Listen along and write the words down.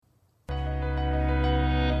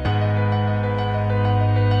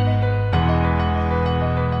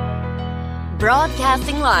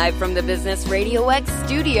Broadcasting live from the Business RadioX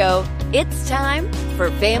studio, it's time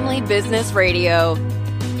for Family Business Radio.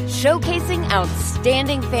 Showcasing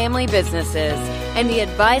outstanding family businesses and the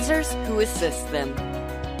advisors who assist them.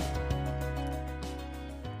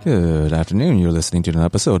 Good afternoon. You're listening to an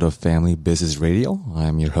episode of Family Business Radio.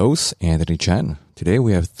 I'm your host, Anthony Chen. Today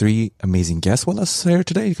we have three amazing guests with us here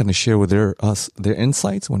today, going to share with their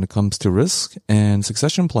insights when it comes to risk and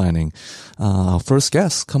succession planning. Our first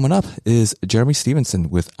guest coming up is Jeremy Stevenson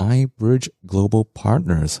with iBridge Global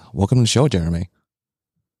Partners. Welcome to the show, Jeremy.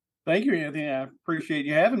 Thank you, Anthony. I appreciate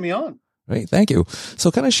you having me on. Great, thank you.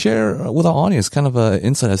 So kind of share with our audience kind of an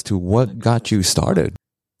insight as to what got you started.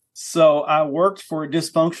 So I worked for a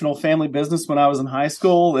dysfunctional family business when I was in high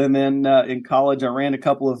school. And then in college, I ran a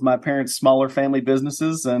couple of my parents' smaller family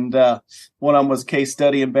businesses. And one of them was a case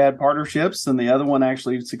study in bad partnerships. And the other one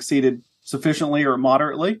actually succeeded sufficiently or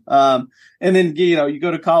moderately. And then, you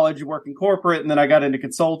go to college, you work in corporate. And then I got into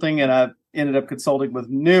consulting, and I ended up consulting with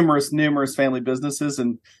numerous family businesses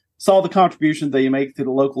and saw the contributions that you make to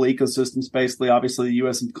the local ecosystems. Basically, obviously, the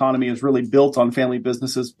U.S. economy is really built on family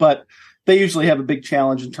businesses, but they usually have a big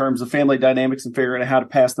challenge in terms of family dynamics and figuring out how to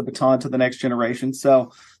pass the baton to the next generation.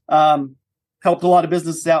 So helped a lot of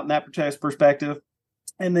businesses out in that perspective,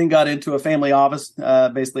 and then got into a family office,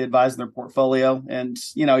 basically advising their portfolio. And,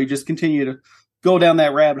 you just continue to go down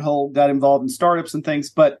that rabbit hole, got involved in startups and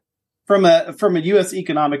things. But from a U.S.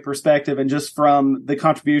 economic perspective and just from the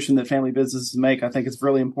contribution that family businesses make, I think it's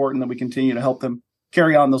really important that we continue to help them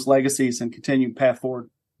carry on those legacies and continue path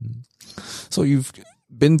forward. So you've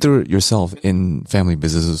been through it yourself in family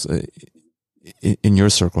businesses in your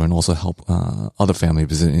circle, and also help other family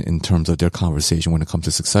businesses in terms of their conversation when it comes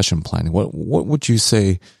to succession planning. What would you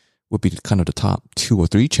say would be kind of the top 2 or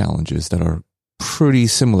 3 challenges that are pretty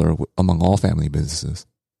similar among all family businesses?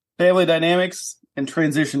 Family dynamics and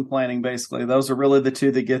transition planning, basically. Those are really the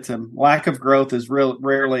two that get them. Lack of growth is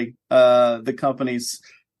rarely the company's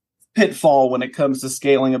pitfall when it comes to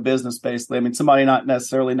scaling a business, basically. I mean, somebody not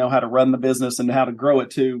necessarily know how to run the business and how to grow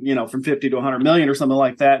it to, from 50 to 100 million or something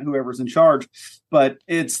like that, whoever's in charge. But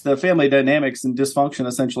it's the family dynamics and dysfunction,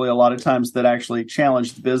 essentially, a lot of times that actually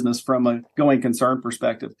challenge the business from a going concern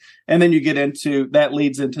perspective. And then you get into, that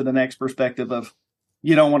leads into the next perspective of,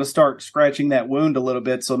 you don't want to start scratching that wound a little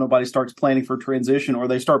bit so nobody starts planning for transition, or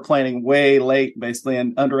they start planning way late, basically,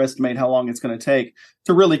 and underestimate how long it's going to take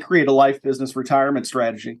to really create a life business retirement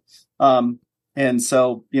strategy. And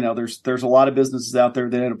so, there's a lot of businesses out there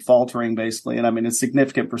that end up faltering, basically. And I mean, a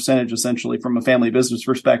significant percentage, essentially, from a family business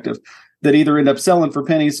perspective, that either end up selling for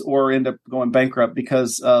pennies or end up going bankrupt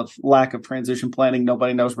because of lack of transition planning.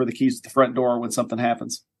 Nobody knows where the keys to the front door are when something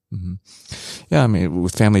happens. Mm-hmm. Yeah, I mean,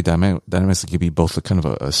 with family dynamics, it can be both a kind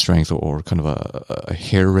of a strength or kind of a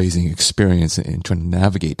hair-raising experience in trying to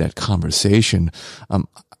navigate that conversation.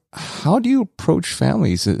 How do you approach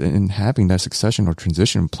families in having that succession or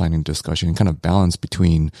transition planning discussion and kind of balance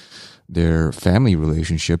between their family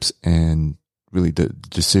relationships and really the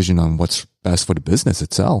decision on what's best for the business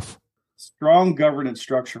itself? Strong governance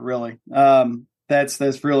structure, really.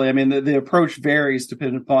 That's really, I mean, the approach varies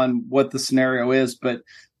depending upon what the scenario is, but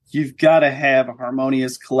you've got to have a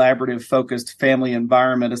harmonious, collaborative, focused family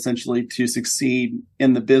environment, essentially, to succeed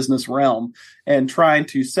in the business realm. And trying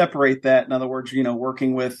to separate that, in other words,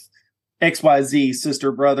 working with XYZ,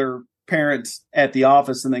 sister, brother, parents at the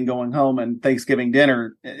office, and then going home and Thanksgiving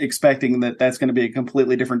dinner, expecting that that's going to be a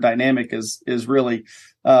completely different dynamic is really,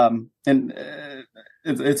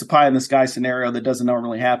 it's a pie in the sky scenario that doesn't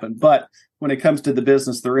normally happen. But when it comes to the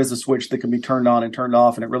business, there is a switch that can be turned on and turned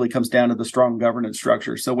off, and it really comes down to the strong governance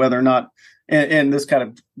structure. So whether or not, and this kind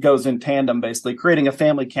of goes in tandem, basically, creating a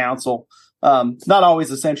family council, it's not always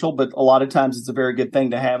essential, but a lot of times it's a very good thing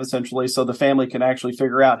to have, essentially, so the family can actually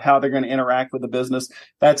figure out how they're going to interact with the business.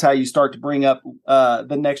 That's how you start to bring up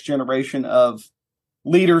the next generation of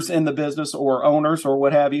leaders in the business or owners or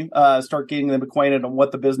what have you, start getting them acquainted on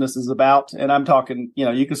what the business is about. And I'm talking,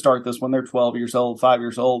 you can start this when they're 12 years old, 5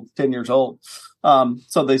 years old, 10 years old.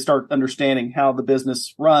 So they start understanding how the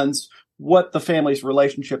business runs, what the family's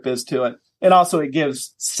relationship is to it. And also it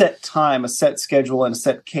gives set time, a set schedule, and a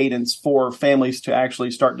set cadence for families to actually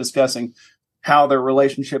start discussing how their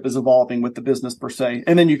relationship is evolving with the business per se.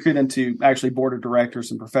 And then you get into actually board of directors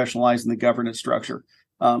and professionalizing the governance structure.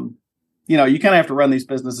 You kind of have to run these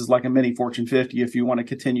businesses like a mini Fortune 50 if you want to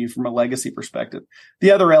continue from a legacy perspective.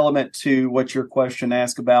 The other element to what your question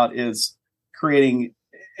asked about is creating,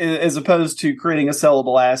 as opposed to creating a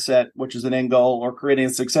sellable asset, which is an end goal, or creating a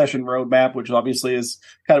succession roadmap, which obviously is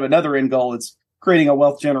kind of another end goal. It's creating a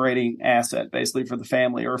wealth generating asset basically for the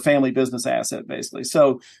family, or a family business asset basically.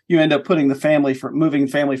 So you end up moving the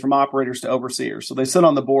family from operators to overseers. So they sit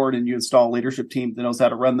on the board and you install a leadership team that knows how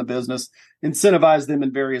to run the business, incentivize them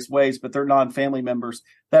in various ways, but they're non-family members.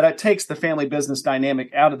 That takes the family business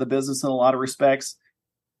dynamic out of the business in a lot of respects.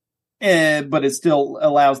 But it still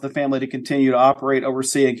allows the family to continue to operate,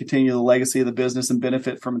 oversee, and continue the legacy of the business and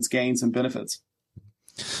benefit from its gains and benefits.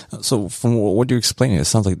 So from what you're explaining, it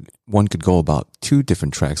sounds like one could go about two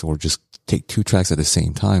different tracks or just take two tracks at the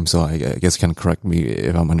same time. So I guess kind of correct me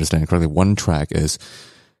if I'm understanding correctly. One track is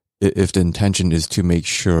if the intention is to make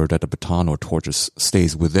sure that the baton or torch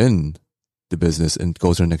stays within the business and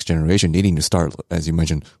goes to the next generation, needing to start, as you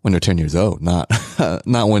mentioned, when they're 10 years old, not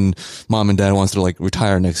when mom and dad wants to like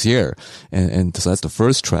retire next year. And so that's the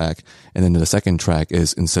first track. And then the second track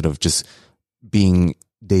is instead of just being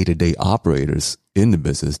day-to-day operators in the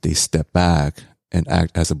business, they step back and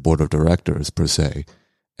act as a board of directors per se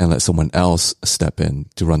and let someone else step in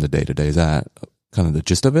to run the day-to-day. Is that kind of the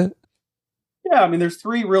gist of it? Yeah, I mean, there's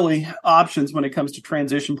three really options when it comes to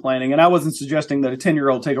transition planning. And I wasn't suggesting that a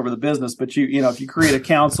 10-year-old take over the business, but you know, if you create a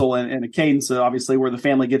council and a cadence, obviously, where the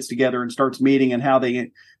family gets together and starts meeting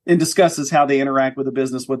and discusses how they interact with the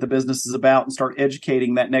business, what the business is about, and start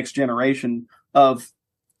educating that next generation of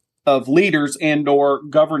leaders and or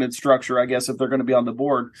governance structure, I guess, if they're going to be on the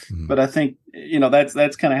board. Mm-hmm. But I think, you know,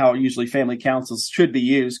 that's kind of how usually family councils should be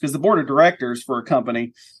used, because the board of directors for a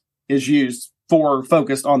company is used for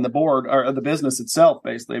focused on the board or the business itself,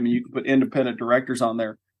 basically. I mean, you can put independent directors on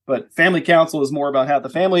there, but family council is more about how the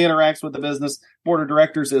family interacts with the business. Board of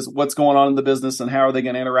directors is what's going on in the business and how are they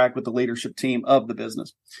going to interact with the leadership team of the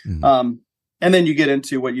business. Mm-hmm. And then you get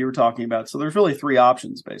into what you were talking about. So there's really three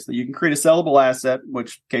options, basically. You can create a sellable asset,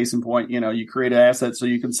 which, case in point, you know, you create an asset so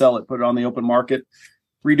you can sell it, put it on the open market,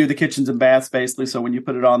 redo the kitchens and baths, basically. So when you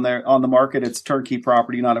put it on the market, it's turnkey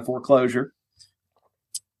property, not a foreclosure.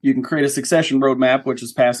 You can create a succession roadmap, which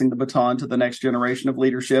is passing the baton to the next generation of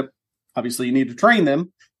leadership. Obviously, you need to train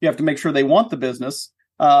them. You have to make sure they want the business,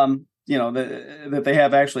 you know, that they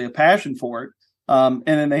have actually a passion for it. And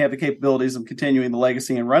then they have the capabilities of continuing the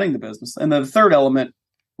legacy and running the business. And then the third element,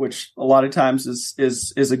 which a lot of times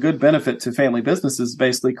is a good benefit to family businesses,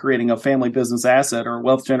 basically creating a family business asset or a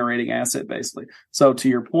wealth generating asset, basically. So to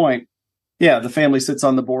your point, yeah, the family sits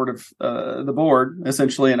on the board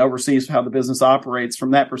essentially and oversees how the business operates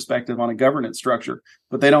from that perspective on a governance structure,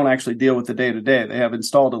 but they don't actually deal with the day to day. They have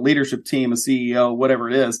installed a leadership team, a CEO, whatever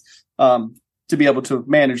it is, to be able to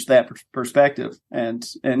manage that perspective. And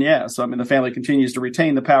yeah, so I mean, the family continues to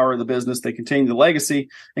retain the power of the business. They continue the legacy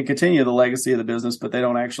of the business, but they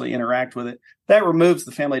don't actually interact with it. That removes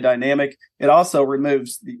the family dynamic. It also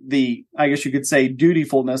removes the I guess you could say,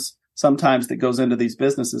 dutifulness sometimes that goes into these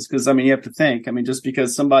businesses. Because, I mean, you have to think, I mean, just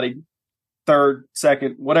because somebody third,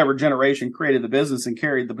 second, whatever generation created the business and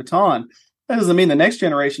carried the baton, that doesn't mean the next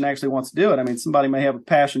generation actually wants to do it. I mean, somebody may have a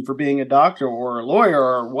passion for being a doctor or a lawyer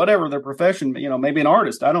or whatever their profession, you know, maybe an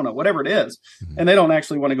artist, I don't know, whatever it is. Mm-hmm. And they don't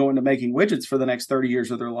actually want to go into making widgets for the next 30 years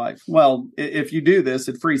of their life. Well, if you do this,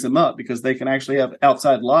 it frees them up because they can actually have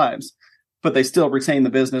outside lives, but they still retain the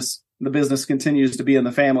business. The business continues to be in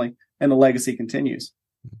the family and the legacy continues.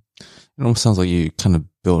 It almost sounds like you're kind of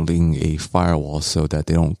building a firewall so that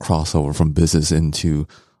they don't cross over from business into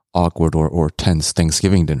awkward or tense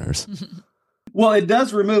Thanksgiving dinners. Well, it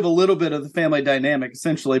does remove a little bit of the family dynamic,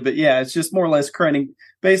 essentially. But yeah, it's just more or less creating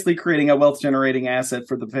a wealth generating asset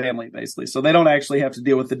for the family, basically. So they don't actually have to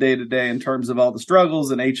deal with the day to day in terms of all the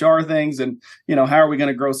struggles and HR things. And, you know, how are we going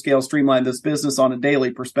to grow, scale, streamline this business on a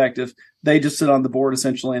daily perspective? They just sit on the board,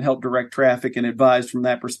 essentially, and help direct traffic and advise from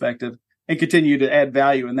that perspective and continue to add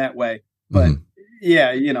value in that way. But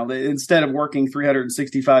yeah, you know, instead of working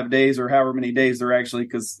 365 days or however many days they're actually,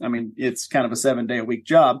 because I mean, it's kind of a 7-day-a-week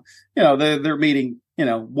job, you know, they're meeting, you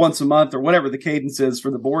know, once a month or whatever the cadence is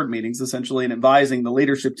for the board meetings, essentially, and advising the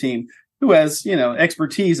leadership team who has, you know,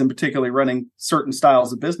 expertise in particularly running certain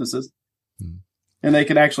styles of businesses. And they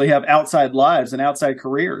can actually have outside lives and outside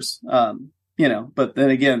careers, you know, but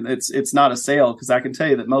then again, it's not a sale, because I can tell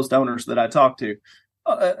you that most owners that I talk to,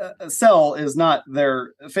 sell is not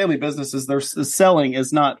their family businesses. Their selling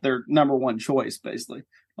is not their number one choice. Basically,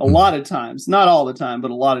 a lot of times, not all the time, but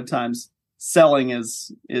a lot of times, selling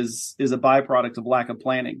is a byproduct of lack of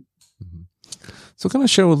planning. So, kind of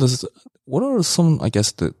share with us, what are some, I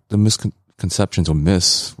guess, the misconceptions or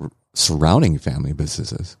myths surrounding family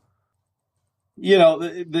businesses? You know,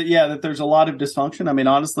 that there's a lot of dysfunction. I mean,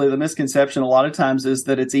 honestly, the misconception a lot of times is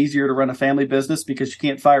that it's easier to run a family business because you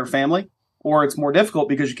can't fire family, or it's more difficult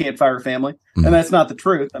because you can't fire family. And that's not the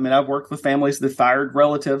truth. I mean, I've worked with families that fired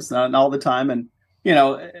relatives, not all the time. And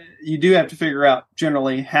you do have to figure out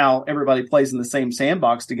generally how everybody plays in the same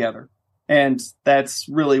sandbox together. And that's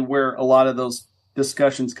really where a lot of those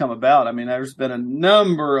discussions come about. I mean, there's been a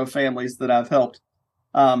number of families that I've helped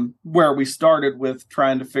where we started with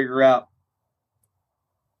trying to figure out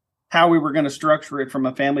how we were going to structure it from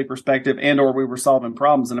a family perspective, and or we were solving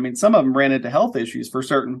problems. And I mean, some of them ran into health issues for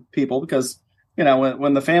certain people because,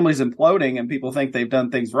 when the family's imploding and people think they've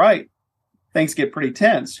done things right, things get pretty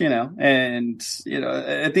tense, and,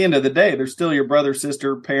 at the end of the day, they're still your brother,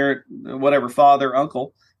 sister, parent, whatever, father,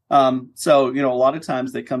 uncle. So, a lot of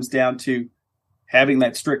times that comes down to having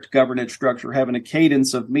that strict governance structure, having a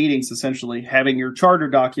cadence of meetings, essentially having your charter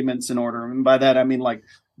documents in order. And by that, I mean like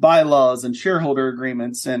bylaws and shareholder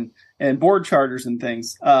agreements and board charters and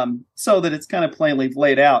things, so that it's kind of plainly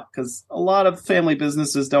laid out, because a lot of family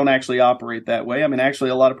businesses don't actually operate that way. I mean, actually,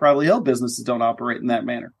 a lot of privately held businesses don't operate in that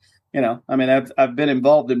manner. I mean, I've been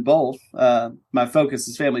involved in both. My focus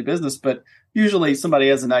is family business, but usually somebody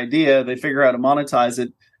has an idea, they figure out how to monetize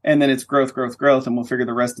it, and then it's growth, and we'll figure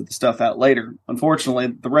the rest of the stuff out later. Unfortunately,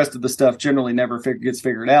 the rest of the stuff generally never gets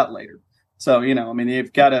figured out later. So, I mean,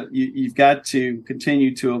 you've got to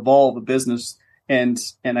continue to evolve a business and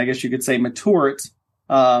I guess you could say mature it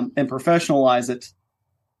and professionalize it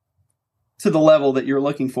to the level that you're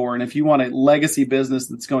looking for. And if you want a legacy business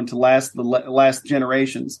that's going to last the last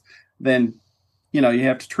generations, then, you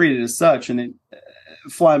have to treat it as such. And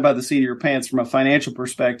flying by the seat of your pants from a financial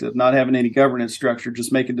perspective, not having any governance structure,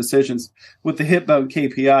 just making decisions with the hip bone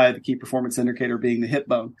KPI, the key performance indicator being the hip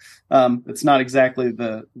bone. It's not exactly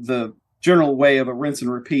the general way of a rinse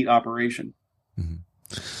and repeat operation. Mm-hmm.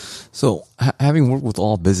 So having worked with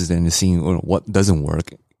all business and seeing what doesn't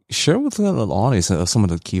work, share with the audience some of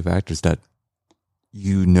the key factors that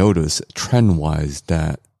you notice trend-wise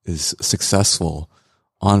that is successful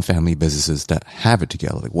on family businesses that have it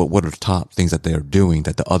together. Like what are the top things that they're doing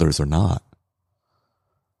that the others are not?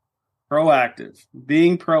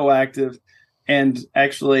 Being proactive and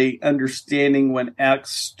actually understanding when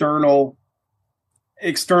external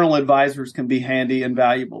advisors can be handy and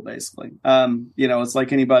valuable, basically. It's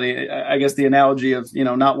like anybody, I guess the analogy of,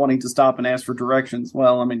 not wanting to stop and ask for directions.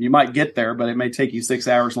 Well, I mean, you might get there, but it may take you 6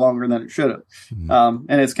 hours longer than it should have. Mm-hmm.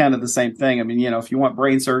 And it's kind of the same thing. I mean, if you want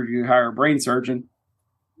brain surgery, you hire a brain surgeon.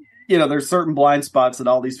 There's certain blind spots that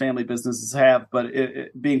all these family businesses have, but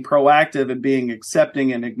being proactive and being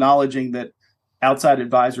accepting and acknowledging that outside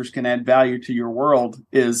advisors can add value to your world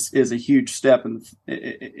is a huge step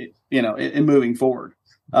in moving forward.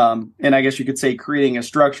 And I guess you could say creating a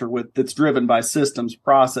structure that's driven by systems,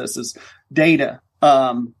 processes, data,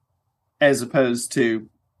 as opposed to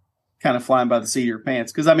kind of flying by the seat of your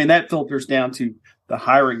pants. Because I mean, that filters down to the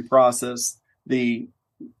hiring process, the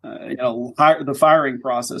firing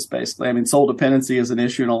process, basically. I mean, sole dependency is an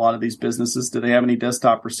issue in a lot of these businesses. Do they have any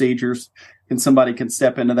desktop procedures? Can somebody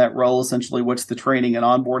step into that role? Essentially, what's the training and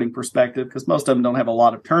onboarding perspective? Because most of them don't have a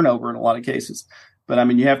lot of turnover in a lot of cases. But I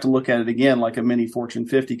mean, you have to look at it again like a mini Fortune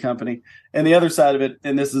 50 company. And the other side of it,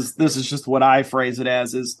 and this is just what I phrase it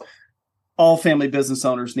as, is all family business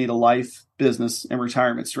owners need a life, business, and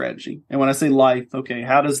retirement strategy. And when I say life, okay,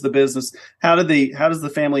 how does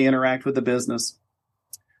the family interact with the business?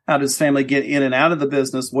 How does family get in and out of the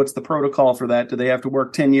business? What's the protocol for that? Do they have to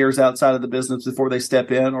work 10 years outside of the business before they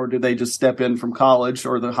step in, or do they just step in from college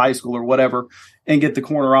or the high school or whatever and get the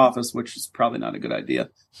corner office, which is probably not a good idea.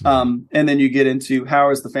 And then you get into how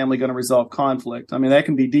is the family going to resolve conflict? I mean, that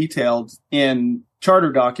can be detailed in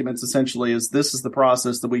charter documents, essentially, as this is the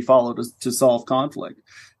process that we follow to solve conflict.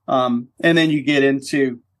 And then you get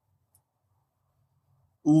into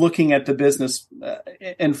looking at the business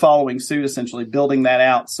and following suit, essentially building that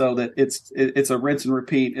out so that it's a rinse and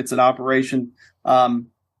repeat. It's an operation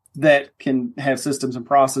that can have systems and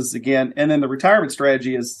processes again. And then the retirement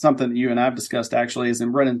strategy is something that you and I've discussed, actually, is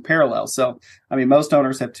in running parallel. So, I mean, most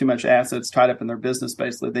owners have too much assets tied up in their business.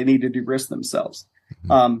 Basically, they need to de-risk themselves.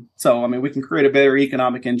 So, I mean, we can create a better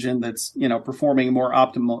economic engine that's, performing more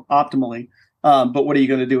optimally. But what are you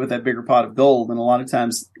going to do with that bigger pot of gold? And a lot of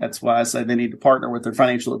times that's why I say they need to partner with their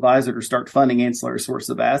financial advisor to start funding ancillary sources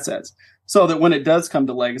of assets, so that when it does come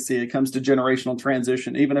to legacy, it comes to generational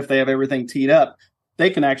transition. Even if they have everything teed up, they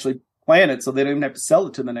can actually plan it so they don't even have to sell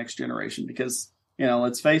it to the next generation. Because,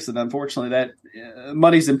 let's face it, unfortunately, that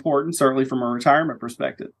money's important, certainly from a retirement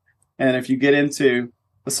perspective. And if you get into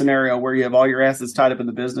a scenario where you have all your assets tied up in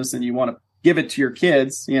the business and you want to give it to your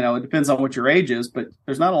kids, it depends on what your age is, but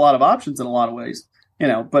there's not a lot of options in a lot of ways,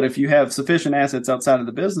 but if you have sufficient assets outside of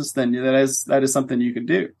the business, then that is something you can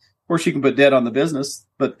do. Of course, you can put debt on the business,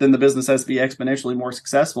 but then the business has to be exponentially more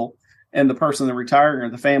successful. And the person that's retiring or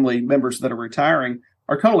the family members that are retiring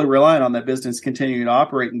are totally reliant on that business continuing to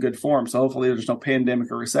operate in good form. So hopefully there's no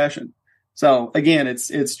pandemic or recession. So again,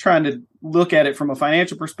 it's trying to look at it from a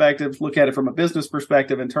financial perspective, look at it from a business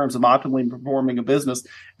perspective in terms of optimally performing a business,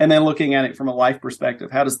 and then looking at it from a life perspective.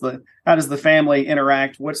 How does the family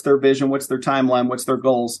interact? What's their vision? What's their timeline? What's their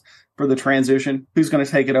goals for the transition? Who's going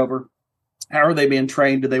to take it over? How are they being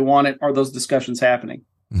trained? Do they want it? Are those discussions happening?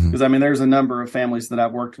 Because there's a number of families that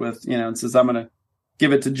I've worked with, and says, I'm going to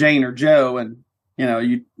give it to Jane or Joe. And,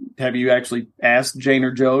 have you actually asked Jane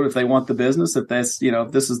or Joe if they want the business, if that's,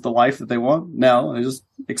 if this is the life that they want? No, they just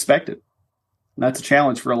expect it. And that's a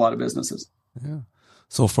challenge for a lot of businesses. Yeah.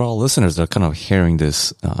 So for our listeners that are kind of hearing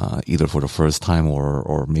this, either for the first time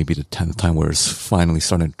or maybe the 10th time where it's finally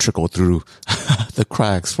starting to trickle through the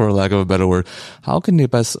cracks, for lack of a better word, how can they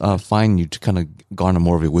best find you to kind of garner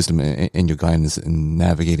more of your wisdom and your guidance in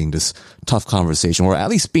navigating this tough conversation, or at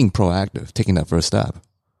least being proactive, taking that first step?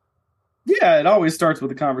 Yeah, it always starts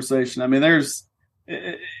with a conversation. There's,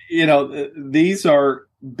 these are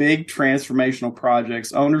big transformational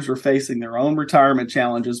projects. Owners are facing their own retirement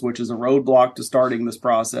challenges, which is a roadblock to starting this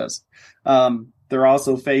process. They're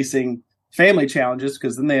also facing family challenges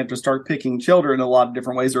because then they have to start picking children in a lot of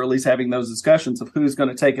different ways, or at least having those discussions of who's going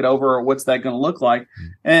to take it over or what's that going to look like.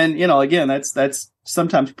 And, again, that's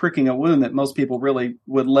sometimes pricking a wound that most people really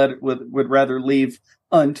would rather leave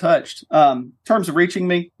untouched. In terms of reaching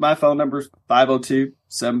me, my phone number is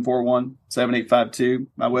 502-741-7852.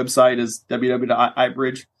 My website is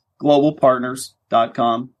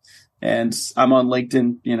www.ibridgeglobalpartners.com. And I'm on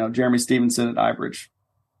LinkedIn, Jeremy Stevenson at iBridge.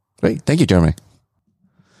 Great. Thank you, Jeremy.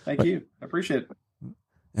 Thank you. I appreciate it.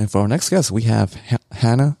 And for our next guest, we have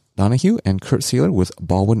Hannah Odonoghue and Kurt Seiler with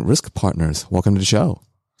Baldwin Risk Partners. Welcome to the show.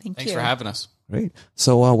 Thanks for having us. Great.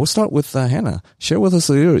 So we'll start with Hannah. Share with us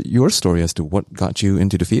your story as to what got you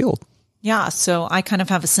into the field. Yeah, so I kind of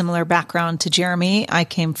have a similar background to Jeremy. I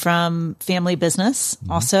came from family business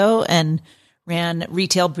also and ran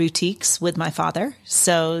retail boutiques with my father.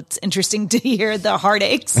 So it's interesting to hear the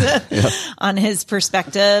heartaches on his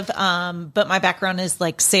perspective. But my background is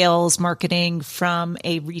like sales, marketing from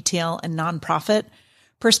a retail and nonprofit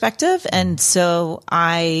perspective. And so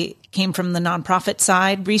I came from the nonprofit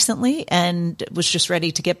side recently and was just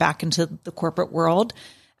ready to get back into the corporate world.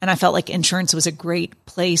 And I felt like insurance was a great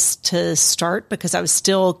place to start because I was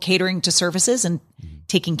still catering to services and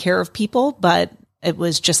taking care of people, but it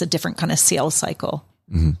was just a different kind of sales cycle.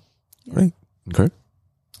 Yeah. Right. Okay.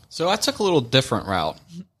 So I took a little different route.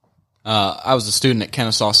 I was a student at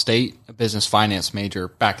Kennesaw State, a business finance major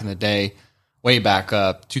back in the day, way back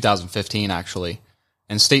 2015 actually.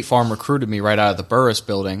 And State Farm recruited me right out of the Burris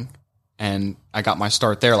building, and I got my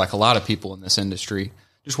start there like a lot of people in this industry,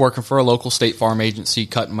 just working for a local State Farm agency,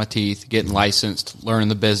 cutting my teeth, getting licensed, learning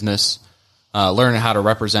the business, learning how to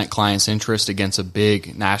represent clients' interest against a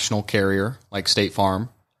big national carrier like State Farm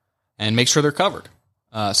and make sure they're covered.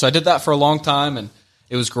 So I did that for a long time, and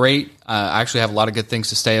it was great. I actually have a lot of good things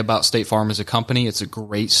to say about State Farm as a company. It's a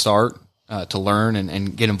great start to learn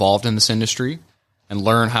and get involved in this industry and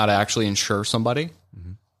learn how to actually insure somebody.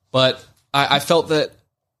 But I felt that,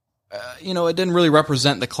 it didn't really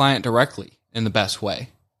represent the client directly in the best way.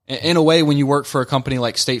 In a way, when you work for a company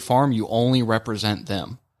like State Farm, you only represent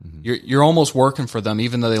them. You're almost working for them,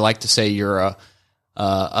 even though they like to say you're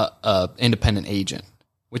a independent agent,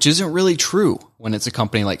 which isn't really true when it's a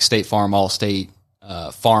company like State Farm, Allstate,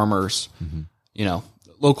 Farmers,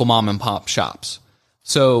 local mom and pop shops.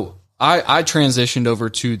 So I transitioned over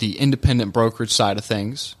to the independent brokerage side of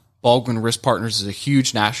things. Baldwin Risk Partners is a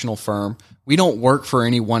huge national firm. We don't work for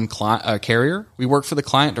any one carrier. We work for the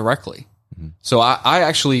client directly. So I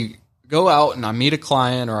actually go out and I meet a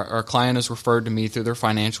client, or a client is referred to me through their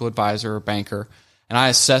financial advisor or banker, and I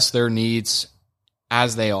assess their needs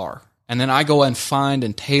as they are. And then I go and find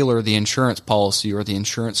and tailor the insurance policy or the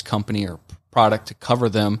insurance company or product to cover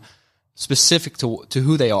them specific to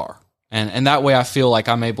who they are. And that way I feel like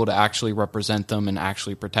I'm able to actually represent them and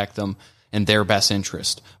actually protect them in their best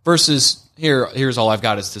interest versus here's all I've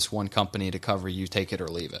got is this one company to cover you, take it or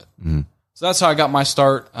leave it. So that's how I got my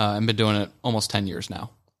start and been doing it almost 10 years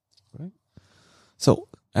now. Right. So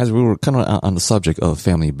as we were kind of on the subject of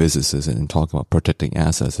family businesses and talking about protecting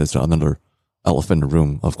assets, there's another elephant in the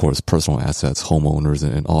room, of course, personal assets, homeowners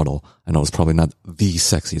and auto. I know it's probably not the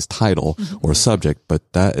sexiest title or subject,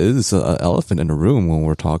 but that is an elephant in the room when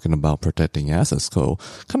we're talking about protecting assets. So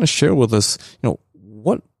kind of share with us,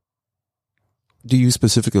 what do you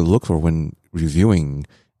specifically look for when reviewing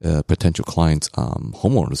potential clients'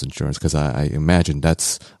 homeowners insurance? Because I imagine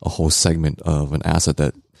that's a whole segment of an asset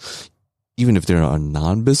that, even if they're a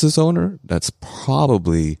non-business owner, that's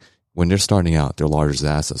probably when they're starting out, their largest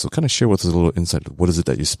asset. So kind of share with us a little insight. What is it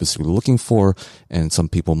that you're specifically looking for? And some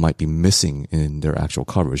people might be missing in their actual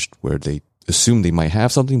coverage where they assume they might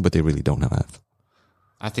have something, but they really don't have.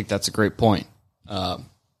 I think that's a great point.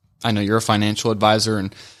 I know you're a financial advisor,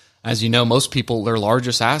 and as you know, most people, their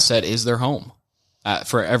largest asset is their home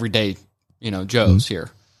for everyday, Joes here.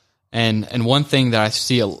 And one thing that I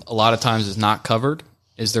see a lot of times is not covered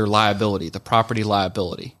is their liability, the property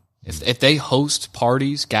liability. If they host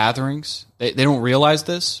parties, gatherings, they don't realize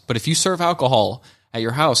this, but if you serve alcohol at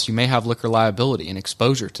your house, you may have liquor liability and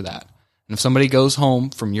exposure to that. And if somebody goes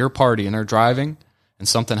home from your party and they're driving and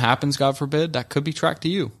something happens, God forbid, that could be tracked to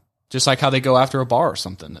you, just like how they go after a bar or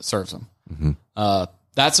something that serves them. Mm-hmm.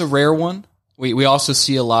 That's a rare one. We also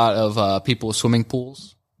see a lot of people with swimming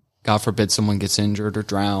pools. God forbid someone gets injured or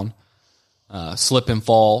drown, slip and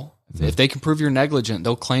fall. Mm-hmm. If they can prove you're negligent,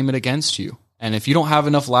 they'll claim it against you. And if you don't have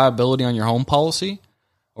enough liability on your home policy,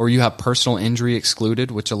 or you have personal injury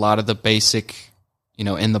excluded, which a lot of the basic,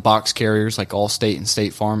 in the box carriers like Allstate and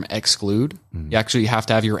State Farm exclude, you actually have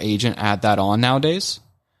to have your agent add that on nowadays,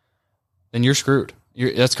 then you're screwed.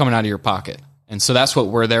 That's coming out of your pocket. And so that's what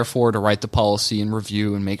we're there for, to write the policy and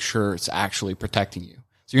review and make sure it's actually protecting you.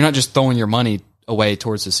 So you're not just throwing your money away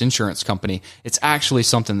towards this insurance company. It's actually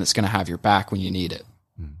something that's going to have your back when you need it.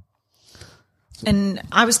 And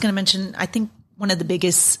I was going to mention, I think one of the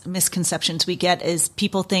biggest misconceptions we get is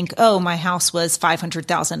people think, oh, my house was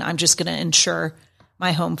 $500,000. I'm just going to insure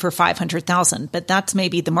my home for $500,000. But that's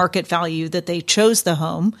maybe the market value that they chose the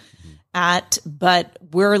home at. But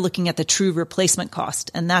we're looking at the true replacement cost,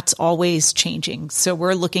 and that's always changing. So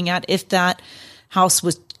we're looking at, if that house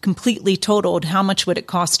was completely totaled, how much would it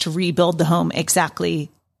cost to rebuild the home exactly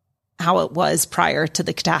how it was prior to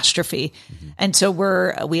the catastrophe. Mm-hmm. And so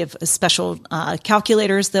we have special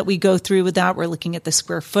calculators that we go through with that. We're looking at the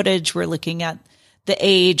square footage. We're looking at the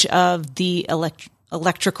age of the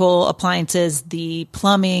electrical appliances, the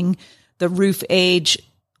plumbing, the roof age.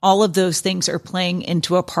 All of those things are playing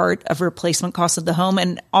into a part of replacement cost of the home.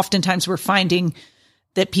 And oftentimes we're finding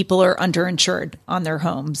that people are underinsured on their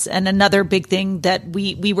homes. And another big thing that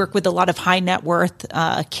we work with a lot of high net worth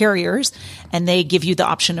carriers, and they give you the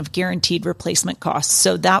option of guaranteed replacement costs.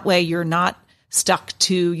 So that way you're not stuck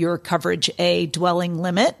to your coverage A dwelling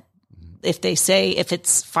limit. If they say if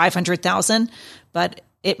it's $500,000, but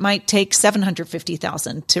it might take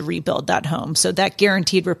 $750,000 to rebuild that home. So that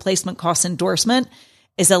guaranteed replacement cost endorsement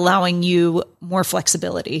is allowing you more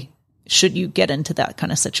flexibility should you get into that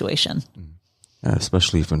kind of situation. Yeah,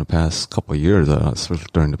 especially for the past couple of years, especially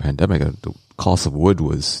during the pandemic, the cost of wood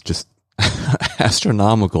was just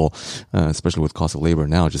astronomical, especially with cost of labor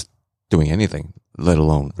now, just doing anything, let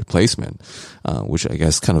alone replacement, which I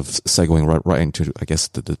guess kind of segueing right into, I guess,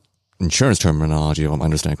 the insurance terminology, if I'm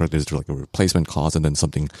understanding correctly, is like a replacement cost and then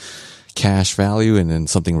something cash value and then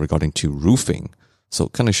something regarding to roofing. So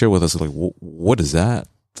kind of share with us, like, what is that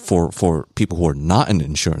for people who are not in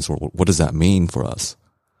insurance, or what does that mean for us?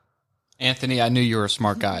 Anthony, I knew you were a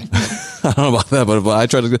smart guy. I don't know about that, but I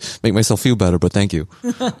try to make myself feel better, but thank you.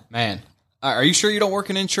 Man, are you sure you don't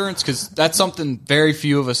work in insurance? Because that's something very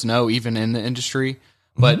few of us know, even in the industry.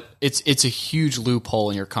 But it's a huge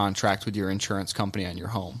loophole in your contract with your insurance company on your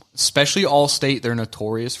home. Especially Allstate, they're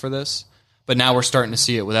notorious for this. But now we're starting to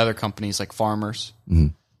see it with other companies like Farmers.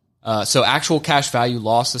 Mm-hmm. So actual cash value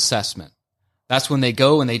loss assessment. That's when they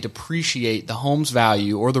go and they depreciate the home's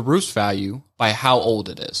value or the roof's value by how old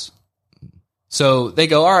it is. So they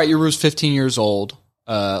go, all right, your roof's 15 years old,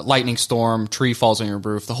 lightning storm, tree falls on your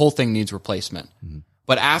roof, the whole thing needs replacement. Mm-hmm.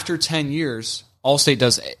 But after 10 years, Allstate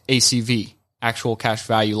does ACV, actual cash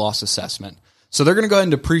value loss assessment. So they're going to go ahead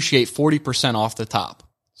and depreciate 40% off the top.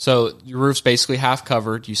 So your roof's basically half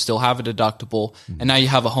covered, you still have a deductible, and now you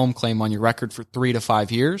have a home claim on your record for 3 to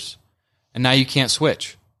 5 years, and now you can't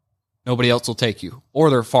switch. Nobody else will take you, or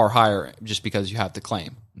they're far higher just because you have the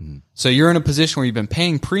claim. Mm-hmm. So you're in a position where you've been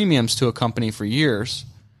paying premiums to a company for years,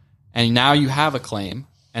 and now you have a claim,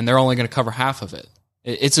 and they're only going to cover half of it.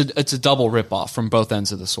 It's a double ripoff from both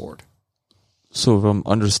ends of the sword. So if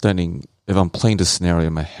I'm playing the scenario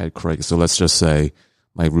in my head correct, so let's just say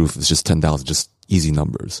my roof is just 10,000, just easy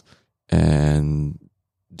numbers, and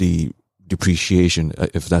the depreciation,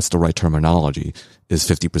 if that's the right terminology, is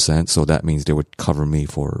 50%. So that means they would cover me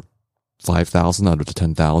for 5,000 out of the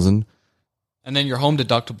 10,000. And then your home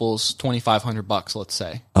deductible is $2,500, let's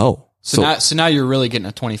say. Oh. So now you're really getting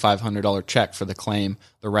a $2,500 check for the claim.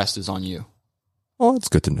 The rest is on you. Well, it's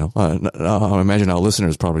good to know. I imagine our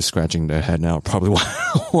listeners probably scratching their head now, probably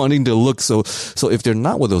wanting to look. So if they're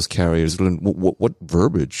not with those carriers, then what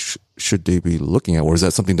verbiage should they be looking at? Or is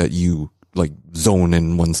that something that you like zone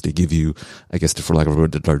in once they give you, I guess, for lack of a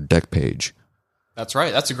word, their deck page. That's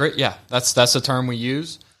right. That's a great, that's a term we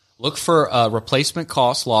use. Look for a replacement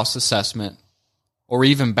cost loss assessment, or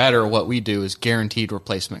even better, what we do is guaranteed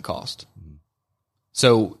replacement cost.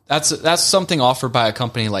 So that's something offered by a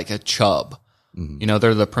company like a Chubb. You know,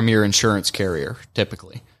 they're the premier insurance carrier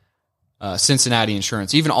typically. Cincinnati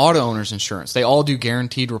Insurance, even Auto Owners Insurance, they all do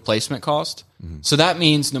guaranteed replacement cost. So that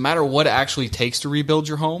means no matter what it actually takes to rebuild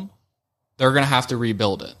your home, they're going to have to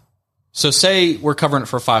rebuild it. So say we're covering it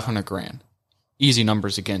for $500,000. Easy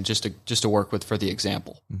numbers again, just to work with for the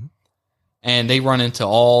example. And they run into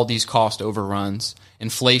all these cost overruns.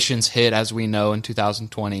 Inflation's hit, as we know, in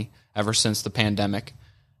 2020, ever since the pandemic.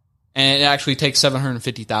 And it actually takes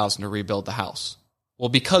 $750,000 to rebuild the house. Well,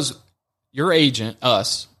 because your agent,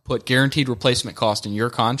 us, put guaranteed replacement cost in your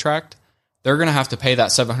contract, they're going to have to pay that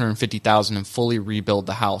 $750,000 and fully rebuild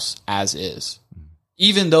the house as is.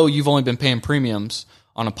 Even though you've only been paying premiums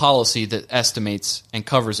on a policy that estimates and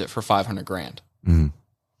covers it for $500,000.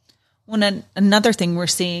 Well, another thing we're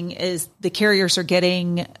seeing is the carriers are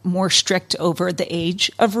getting more strict over the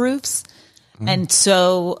age of roofs. And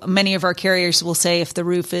so many of our carriers will say if the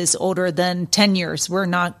roof is older than 10 years, we're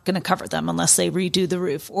not going to cover them unless they redo the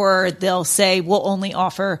roof. Or they'll say we'll only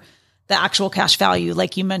offer the actual cash value,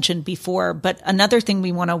 like you mentioned before. But another thing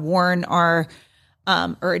we want to warn our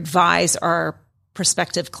or advise our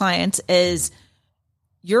prospective clients is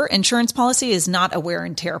your insurance policy is not a wear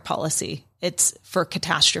and tear policy. It's for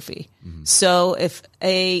catastrophe. So if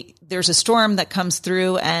there's a storm that comes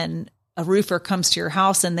through and a roofer comes to your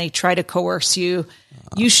house and they try to coerce you,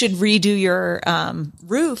 you should redo your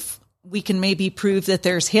roof. We can maybe prove that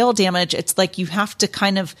there's hail damage. It's like you have to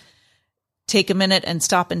kind of take a minute and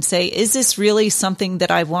stop and say, is this really something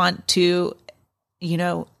that I want to,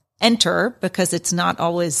 enter? Because it's not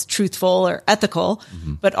always truthful or ethical.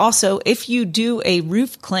 But also, if you do a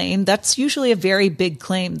roof claim, that's usually a very big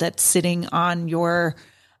claim that's sitting on your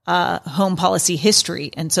home policy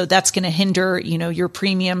history. And so that's going to hinder, your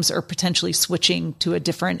premiums or potentially switching to a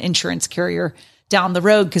different insurance carrier down the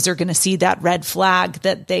road because they're going to see that red flag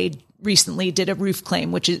that they recently did a roof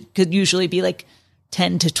claim, which could usually be like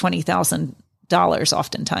 $10,000 to $20,000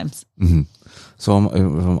 oftentimes. So if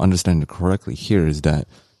I'm understanding it correctly here is that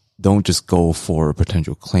don't just go for a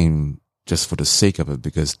potential claim just for the sake of it,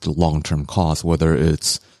 because the long-term cost, whether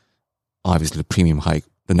it's obviously the premium hike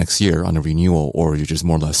the next year on a renewal, or you're just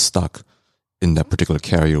more or less stuck in that particular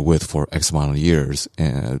carrier with for X amount of years.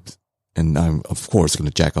 And I'm, of course, going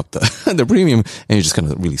to jack up the, the premium, and you're just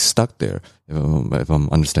kind of really stuck there. If I'm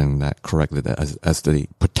understanding that correctly, that as the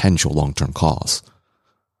potential long-term cost.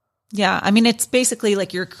 Yeah. I mean, it's basically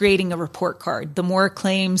like you're creating a report card. The more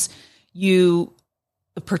claims you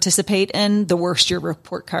participate in, the worse your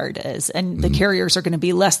report card is. And the carriers are going to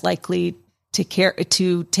be less likely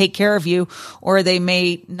to take care of you, or they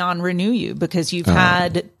may non-renew you because you've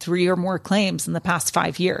had 3 or more claims in the past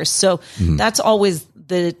 5 years. So that's always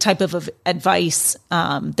the type of advice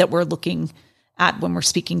that we're looking at when we're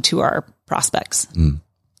speaking to our prospects.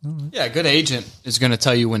 Yeah, a good agent is going to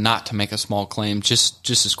tell you when not to make a small claim just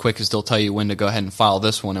as quick as they'll tell you when to go ahead and file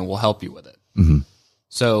this one, and we'll help you with it.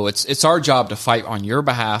 So it's our job to fight on your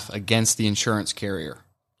behalf against the insurance carrier.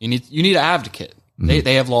 You need an advocate.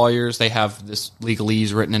 They have lawyers. They have this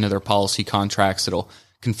legalese written into their policy contracts that'll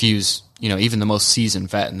confuse even the most seasoned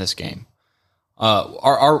vet in this game.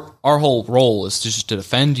 Our whole role is just to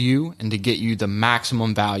defend you and to get you the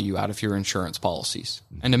maximum value out of your insurance policies,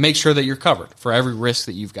 and to make sure that you're covered for every risk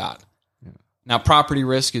that you've got. Now, property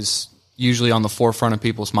risk is usually on the forefront of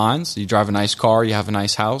people's minds. You drive a nice car, you have a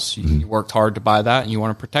nice house, you worked hard to buy that, and you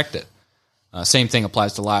want to protect it. Same thing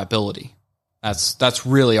applies to liability. That's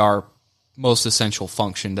really our most essential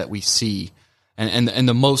function that we see, and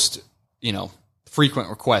the most frequent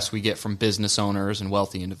requests we get from business owners and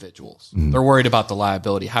wealthy individuals. They're worried about the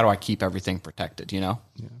liability. How do I keep everything protected?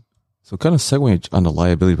 So kind of segueing on the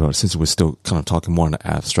liability part, since we're still kind of talking more on the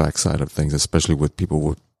abstract side of things, especially with people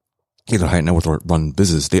with either high net worth or run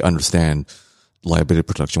business, they understand liability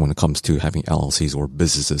protection when it comes to having LLCs or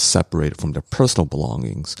businesses separated from their personal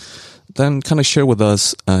belongings. Then kind of share with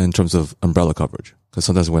us in terms of umbrella coverage. Because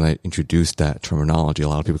sometimes when I introduce that terminology, a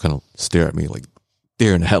lot of people kind of stare at me like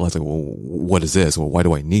deer in the headlights, like, well, what is this? Well, why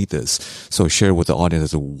do I need this? So share with the audience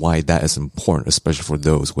as to why that is important, especially for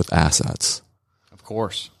those with assets. Of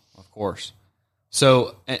course.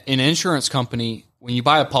 So an insurance company, when you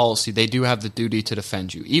buy a policy, they do have the duty to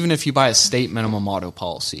defend you. Even if you buy a state minimum auto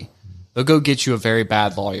policy, they'll go get you a very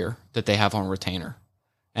bad lawyer that they have on retainer.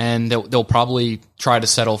 And they'll probably try to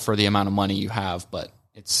settle for the amount of money you have, but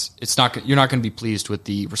it's not, you're not going to be pleased with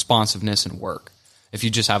the responsiveness and work. if you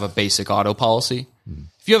just have a basic auto policy.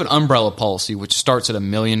 If you have an umbrella policy, which starts at $1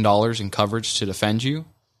 million in coverage to defend you,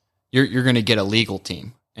 you're going to get a legal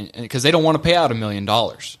team, and because they don't want to pay out $1 million.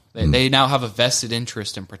 They now have a vested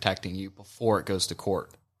interest in protecting you before it goes to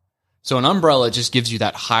court. So an umbrella just gives you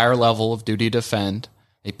that higher level of duty to defend.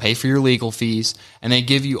 They pay for your legal fees, and they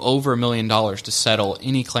give you over $1 million to settle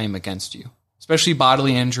any claim against you, especially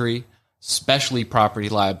bodily injury, especially property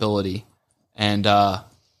liability. And,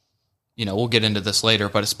 we'll get into this later,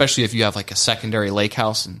 but especially if you have like a secondary lake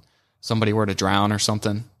house and somebody were to drown or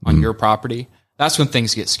something on your property, that's when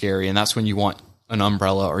things get scary. And that's when you want an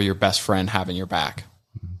umbrella or your best friend having your back.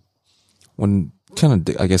 When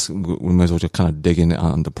I guess we might as well just kind of dig in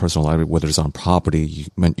on the personal liability, whether it's on property.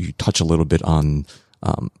 You touch a little bit on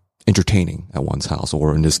entertaining at one's house,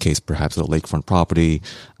 or in this case, perhaps a lakefront property,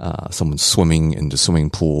 someone swimming in the swimming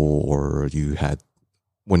pool, or you had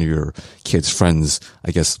one of your kids' friends,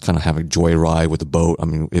 I guess, kind of have a joyride with the boat. I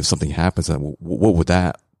mean, if something happens, what would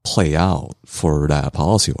that play out for that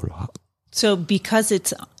policy? So because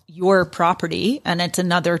it's your property and it's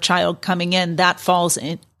another child coming in, that falls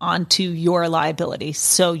onto your liability.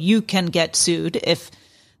 So you can get sued if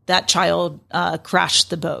that child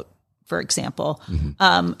crashed the boat, for example. In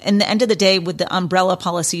the end of the day, with the umbrella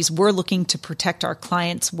policies, we're looking to protect our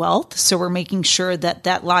clients' wealth. So we're making sure that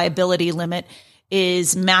that liability limit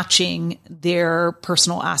is matching their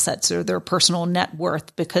personal assets or their personal net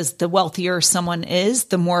worth, because the wealthier someone is,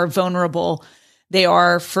 the more vulnerable they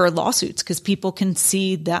are for lawsuits, because people can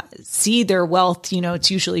see their wealth.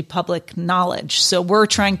 It's usually public knowledge. So we're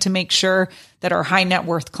trying to make sure that our high net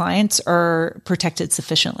worth clients are protected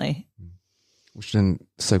sufficiently. Which then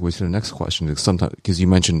segues to the next question. Sometimes, because you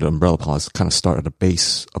mentioned the umbrella policy kind of start at a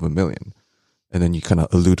base of $1 million. And then you kind of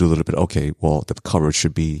allude a little bit, okay, well, the coverage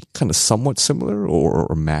should be kind of somewhat similar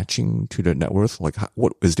or matching to their net worth. Like,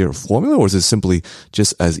 what is there a formula, or is it simply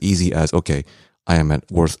just as easy as, okay, I am at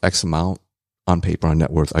worth X amount on paper on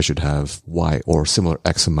net worth, I should have Y or similar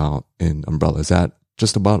X amount in umbrella? Is that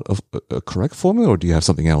just about a correct formula, or do you have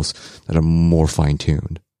something else that are more fine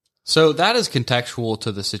tuned? So that is contextual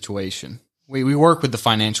to the situation. We work with the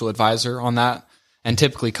financial advisor on that and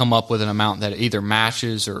typically come up with an amount that either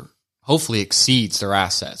matches or hopefully exceeds their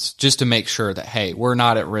assets, just to make sure that, hey, we're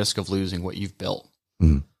not at risk of losing what you've built.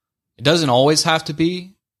 It doesn't always have to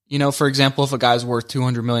be, for example, if a guy's worth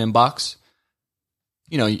 $200 million,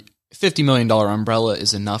 $50 million umbrella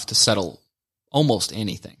is enough to settle almost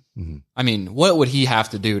anything. I mean, what would he have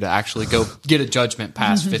to do to actually go get a judgment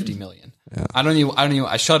past 50 million? Yeah.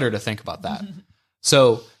 I shudder to think about that.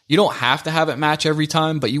 So you don't have to have it match every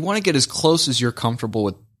time, but you want to get as close as you're comfortable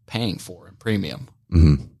with paying for in premium.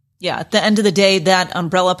 Yeah. At the end of the day, that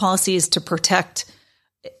umbrella policy is to protect.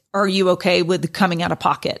 Are you okay with coming out of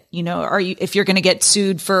pocket? If you're going to get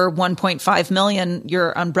sued for 1.5 million,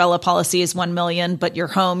 your umbrella policy is 1 million, but your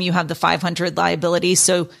home, you have the 500 liability.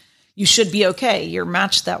 So you should be okay. You're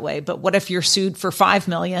matched that way. But what if you're sued for 5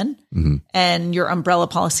 million and your umbrella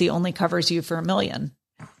policy only covers you for $1 million?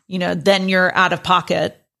 Then you're out of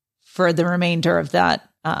pocket for the remainder of that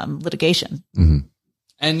litigation.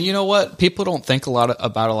 And you know what? People don't think about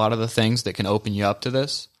a lot of the things that can open you up to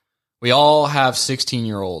this. We all have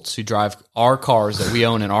 16-year-olds who drive our cars that we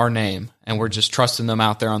own in our name, and we're just trusting them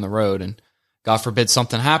out there on the road. And God forbid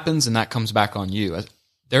something happens, and that comes back on you.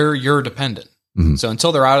 They're your dependent. So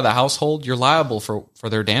until they're out of the household, you're liable for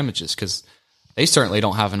their damages, because they certainly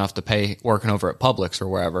don't have enough to pay working over at Publix or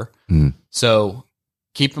wherever. So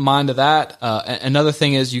keep in mind of that. Another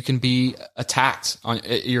thing is you can be attacked on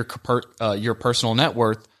your personal net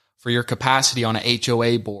worth for your capacity on an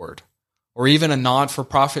HOA board or even a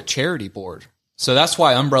not-for-profit charity board. So that's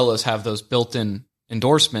why umbrellas have those built-in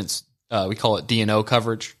endorsements. We call it D&O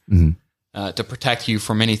coverage to protect you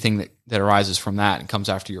from anything that arises from that and comes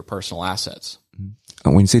after your personal assets.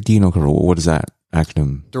 When you say D&O coverage, what is that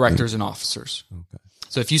acronym? Directors and officers. Okay.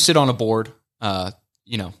 So if you sit on a board,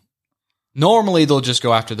 normally they'll just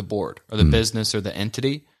go after the board or the business or the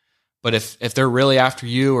entity. But if they're really after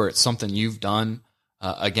you, or it's something you've done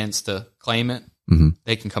against the claimant,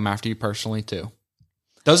 they can come after you personally too.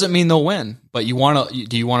 Doesn't mean they'll win, but do you want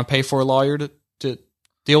to pay for a lawyer to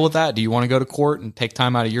deal with that? Do you want to go to court and take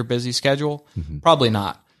time out of your busy schedule? Probably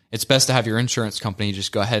not. It's best to have your insurance company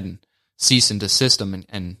just go ahead and cease and desist them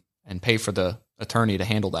and pay for the attorney to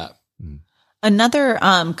handle that. Another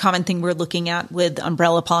common thing we're looking at with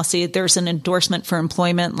umbrella policy, there's an endorsement for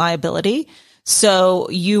employment liability. So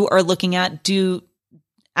you are looking at,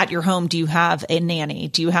 at your home, do you have a nanny?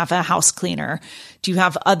 Do you have a house cleaner? Do you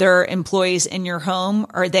have other employees in your home?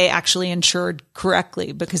 Are they actually insured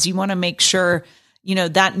correctly? Because you want to make sure,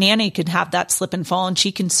 that nanny could have that slip and fall and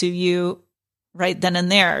she can sue you right then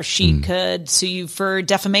and there. She could sue you for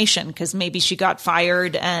defamation because maybe she got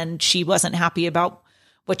fired and she wasn't happy about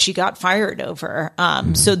what she got fired over.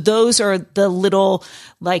 So those are the little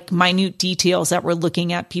like minute details that we're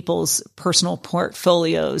looking at people's personal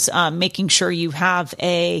portfolios, making sure you have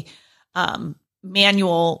a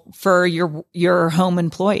manual for your home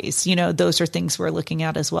employees. Those are things we're looking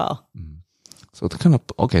at as well. So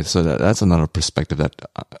so that's another perspective that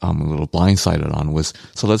I'm a little blindsided on was,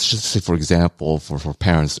 so let's just say, for example, for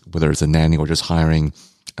parents, whether it's a nanny or just hiring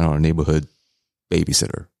a neighborhood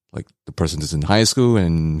babysitter, like the person is in high school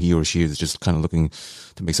and he or she is just kind of looking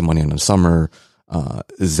to make some money in the summer.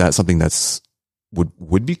 Is that something that's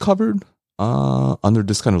would be covered under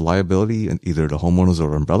this kind of liability and either the homeowners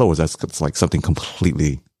or umbrella, or is that like something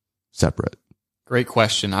completely separate? Great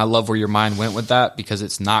question. I love where your mind went with that because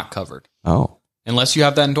it's not covered. Oh. Unless you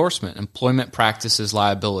have that endorsement, employment practices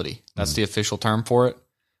liability. That's the official term for it.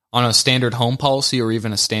 On a standard home policy or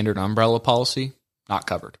even a standard umbrella policy, not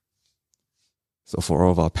covered. So for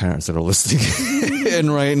all of our parents that are listening in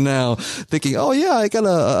right now, thinking, oh yeah, I got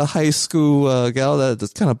a high school gal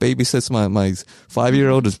that kind of babysits my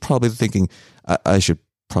 5-year-old, is probably thinking, I should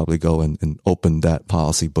probably go and open that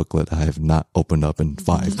policy booklet I have not opened up in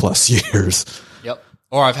 5+ years. Yep.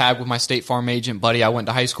 Or I've had with my State Farm agent buddy I went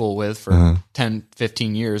to high school with for 10,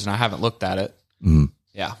 15 years, and I haven't looked at it.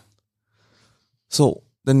 Yeah. So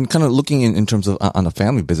then kind of looking in terms of on the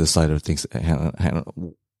family business side of things, Hannah,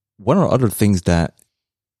 what are other things that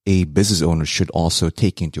a business owner should also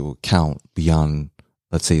take into account beyond,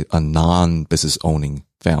 let's say, a non-business owning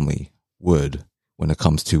family would when it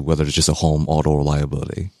comes to whether it's just a home, auto, or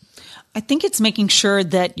liability? I think it's making sure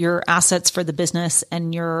that your assets for the business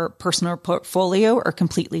and your personal portfolio are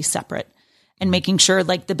completely separate, and making sure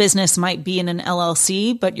like the business might be in an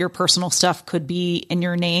LLC, but your personal stuff could be in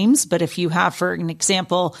your names. But if you have, for an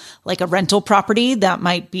example, like a rental property, that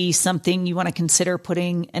might be something you want to consider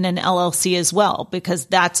putting in an LLC as well, because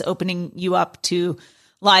that's opening you up to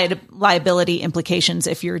liability implications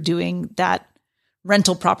if you're doing that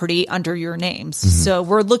rental property under your names. So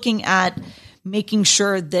we're looking at making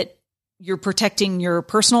sure that you're protecting your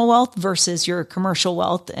personal wealth versus your commercial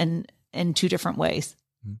wealth in two different ways.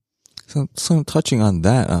 So touching on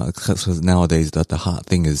that, because nowadays that the hot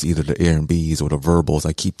thing is either the Airbnbs or the verbals.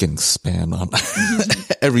 I keep getting spammed on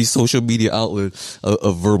every social media outlet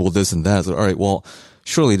of verbal this and that. So, all right, well,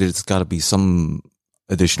 surely there's got to be some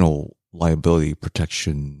additional liability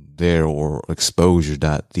protection there or exposure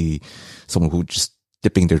that someone who just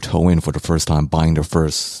dipping their toe in for the first time, buying their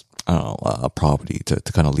first a property to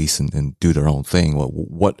kind of lease and do their own thing.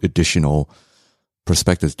 What additional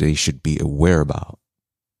perspectives they should be aware about?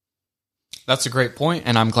 That's a great point,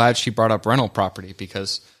 and I'm glad she brought up rental property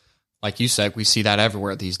because, like you said, we see that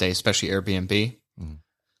everywhere these days, especially Airbnb.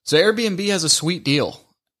 So Airbnb has a sweet deal,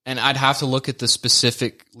 and I'd have to look at the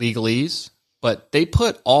specific legalese, but they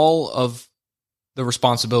put all of the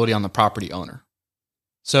responsibility on the property owner.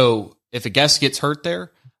 So if a guest gets hurt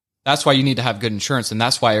there, that's why you need to have good insurance, and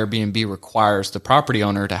that's why Airbnb requires the property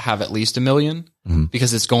owner to have at least $1 million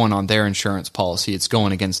because it's going on their insurance policy. It's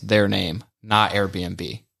going against their name, not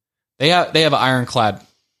Airbnb. They have an ironclad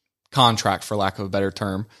contract, for lack of a better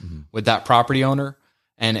term, with that property owner,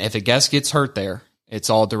 and if a guest gets hurt there, it's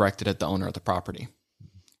all directed at the owner of the property,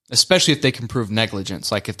 especially if they can prove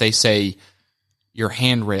negligence, like if they say your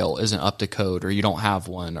handrail isn't up to code or you don't have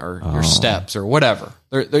one or your steps or whatever.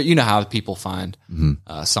 You know how people find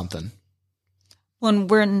something. When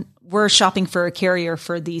we're shopping for a carrier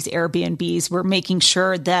for these Airbnbs, we're making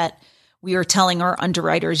sure that we are telling our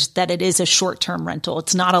underwriters that it is a short-term rental.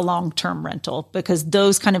 It's not a long-term rental, because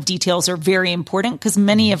those kind of details are very important, because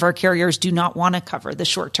many of our carriers do not want to cover the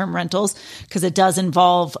short-term rentals because it does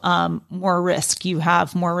involve more risk. You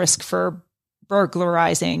have more risk for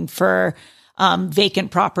burglarizing, for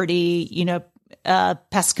vacant property,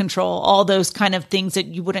 pest control, all those kind of things that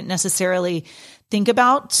you wouldn't necessarily think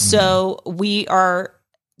about. So we are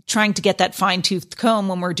trying to get that fine-tooth comb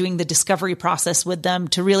when we're doing the discovery process with them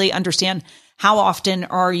to really understand how often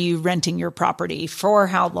are you renting your property, for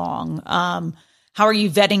how long, how are you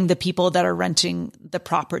vetting the people that are renting the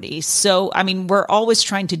property. So, we're always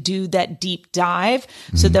trying to do that deep dive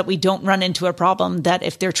so that we don't run into a problem that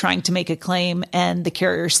if they're trying to make a claim and the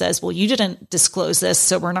carrier says, well, you didn't disclose this,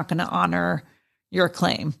 so we're not going to honor your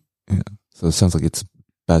claim. Yeah. So it sounds like it's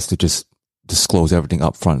best to just disclose everything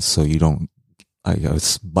up front so you don't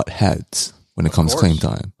butt heads when it comes claim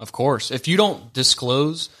time. Of course. If you don't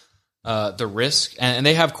disclose the risk, and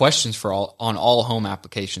they have questions on all home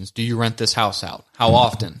applications. Do you rent this house out? How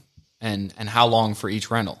often? And how long for each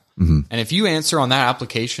rental? And if you answer on that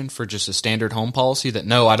application for just a standard home policy that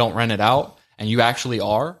no, I don't rent it out, and you actually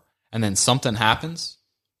are, and then something happens,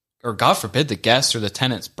 or God forbid the guests or the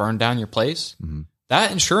tenants burn down your place,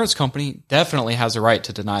 that insurance company definitely has a right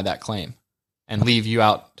to deny that claim and leave you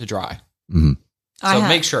out to dry. So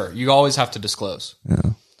make sure you always have to disclose. Yeah.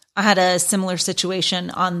 I had a similar situation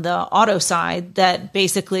on the auto side that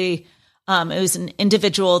basically it was an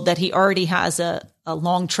individual that he already has a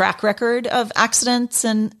long track record of accidents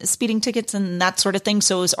and speeding tickets and that sort of thing.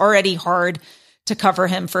 So it was already hard to cover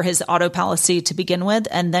him for his auto policy to begin with.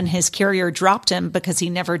 And then his carrier dropped him because he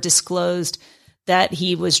never disclosed that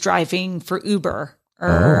he was driving for Uber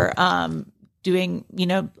or doing,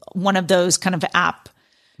 one of those kind of app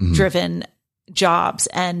driven jobs.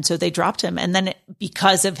 And so they dropped him. And then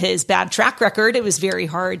because of his bad track record, it was very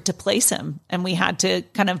hard to place him. And we had to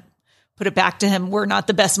kind of put it back to him. We're not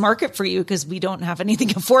the best market for you because we don't have anything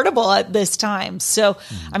affordable at this time. So,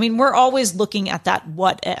 I mean, we're always looking at that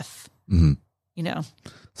what if, So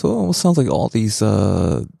it almost sounds like all these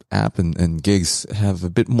app and gigs have a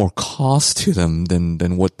bit more cost to them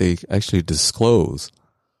than what they actually disclose.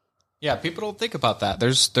 Yeah, people don't think about that.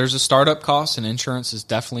 There's a startup cost, and insurance is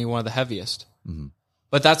definitely one of the heaviest.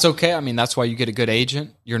 But that's okay. I mean, that's why you get a good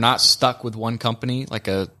agent. You're not stuck with one company like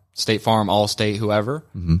a State Farm, Allstate, whoever.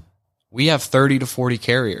 We have 30 to 40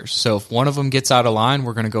 carriers. So if one of them gets out of line,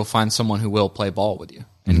 we're going to go find someone who will play ball with you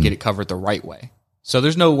and get it covered the right way. So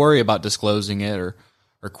there's no worry about disclosing it or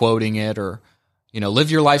quoting it or,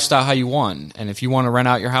 live your lifestyle how you want. And if you want to rent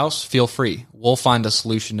out your house, feel free. We'll find a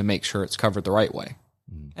solution to make sure it's covered the right way.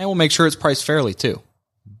 And we'll make sure it's priced fairly too.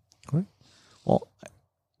 Great. Well,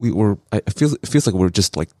 it feels like we're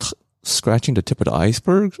just like scratching the tip of the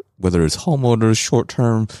iceberg, whether it's homeowners, short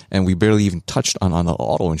term, and we barely even touched on the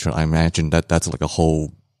auto insurance. I imagine that's like a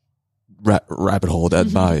whole rabbit hole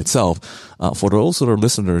that by itself. For those that are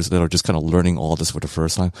listeners that are just kind of learning all this for the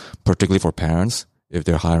first time, particularly for parents, if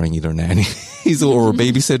they're hiring either nannies or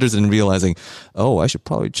babysitters and realizing, I should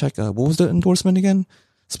probably check, what was the endorsement again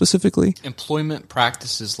specifically? Employment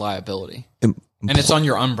practices liability. And it's on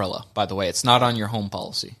your umbrella, by the way. It's not on your home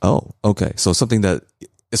policy. Oh, okay. So something that,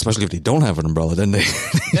 especially if they don't have an umbrella, then they're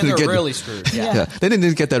really screwed. Yeah. They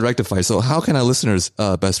didn't get that rectified. So how can our listeners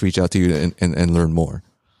best reach out to you and learn more?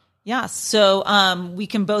 Yeah. So we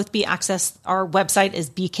can both be accessed. Our website is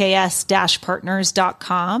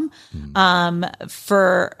bks-partners.com.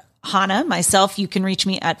 For Hannah, myself, you can reach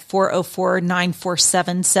me at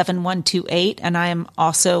 404-947-7128. And I am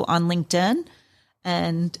also on LinkedIn.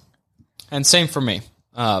 And same for me.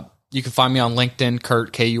 You can find me on LinkedIn,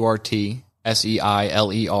 Kurt, KURT,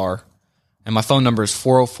 SEILER. And my phone number is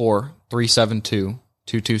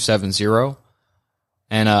 404-372-2270.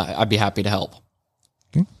 And I'd be happy to help.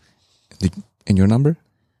 And your number?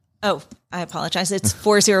 Oh, I apologize. It's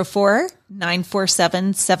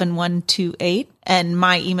 404-947-7128. And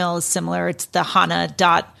my email is similar. It's the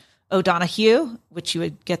Hannah.Odonoghue, which you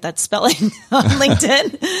would get that spelling on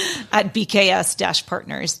LinkedIn, at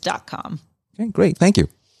bks-partners.com. Okay, great. Thank you.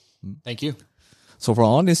 Thank you. So for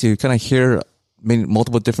our audience, you kind of hear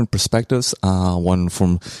multiple different perspectives. One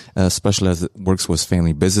from, especially as it works with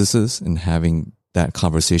family businesses and having that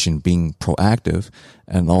conversation being proactive,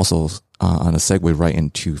 and also on a segue right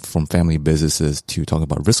into from family businesses to talk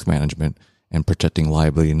about risk management and protecting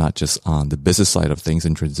liability, not just on the business side of things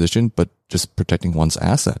in transition, but just protecting one's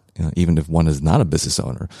asset, even if one is not a business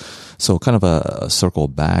owner. So kind of a circle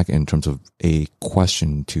back in terms of a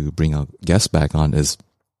question to bring a guest back on is,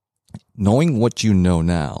 knowing what you know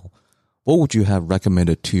now, what would you have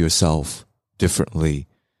recommended to yourself differently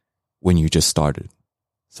when you just started?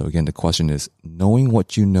 So again, the question is, knowing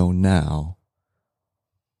what you know now,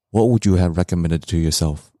 what would you have recommended to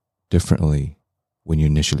yourself differently when you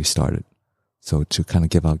initially started? So to kind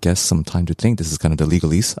of give our guests some time to think, this is kind of the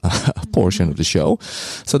legalese portion of the show.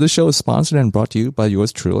 So this show is sponsored and brought to you by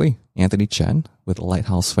yours truly, Anthony Chen, with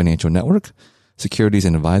Lighthouse Financial Network, securities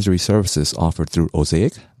and advisory services offered through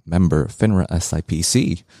Osaic, member FINRA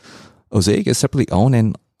SIPC. Osaic is separately owned,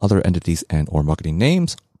 and other entities and or marketing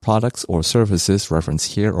names, products, or services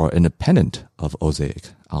referenced here are independent of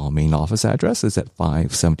Osaic. Our main office address is at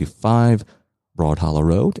 575 Broad Hollow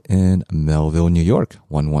Road in Melville, New York,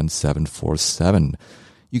 11747.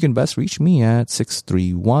 You can best reach me at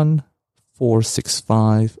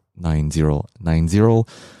 631-465-9090,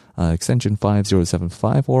 extension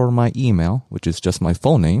 5075, or my email, which is just my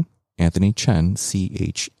full name, Anthony Chen,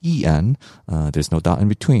 Chen, there's no dot in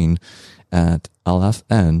between, at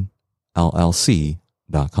lfnllc.com.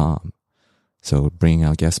 So bringing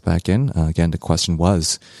our guests back in, again, the question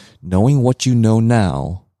was, knowing what you know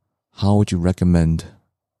now, how would you recommend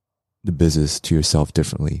the business to yourself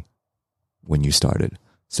differently when you started?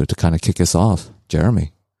 So to kind of kick us off,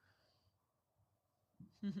 Jeremy.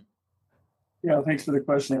 Yeah, thanks for the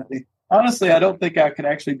question, Anthony. Honestly, I don't think I could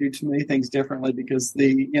actually do too many things differently because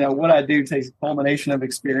what I do takes a culmination of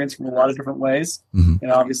experience from a lot of different ways.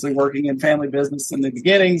 Mm-hmm. Obviously working in family business in the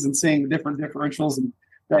beginnings and seeing the different differentials and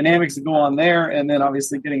dynamics that go on there. And then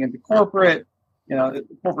obviously getting into corporate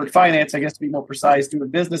finance, I guess to be more precise, doing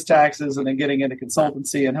business taxes, and then getting into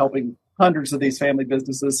consultancy and helping hundreds of these family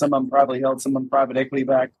businesses, some of them privately held, some of them private equity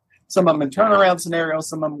backed, some of them in turnaround scenarios,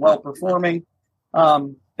 some of them well performing.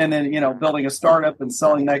 And then, building a startup and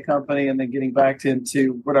selling that company and then getting back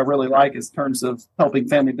into what I really like in terms of helping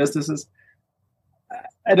family businesses.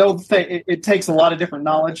 I don't think it takes a lot of different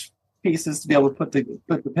knowledge pieces to be able to put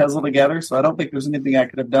the puzzle together. So I don't think there's anything I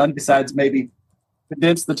could have done besides maybe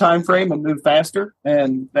condense the time frame and move faster.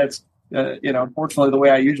 And that's, unfortunately, the way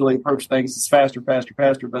I usually approach things is faster, but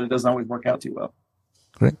it doesn't always work out too well.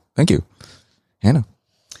 Great. Thank you. Hannah.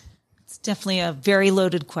 Definitely a very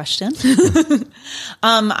loaded question.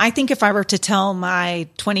 I think if I were to tell my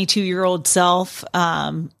 22-year-old self,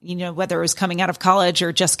 whether it was coming out of college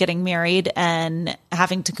or just getting married and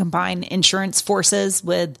having to combine insurance forces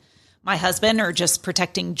with my husband or just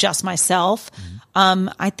protecting just myself,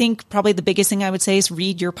 I think probably the biggest thing I would say is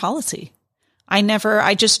read your policy.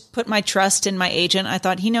 I just put my trust in my agent. I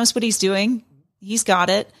thought he knows what he's doing. He's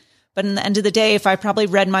got it. But in the end of the day, if I probably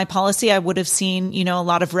read my policy, I would have seen, a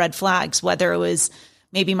lot of red flags, whether it was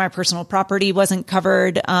maybe my personal property wasn't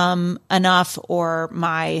covered enough, or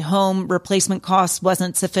my home replacement cost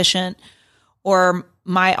wasn't sufficient, or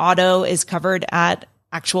my auto is covered at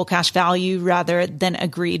actual cash value rather than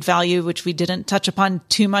agreed value, which we didn't touch upon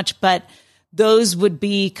too much. But those would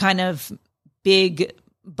be kind of big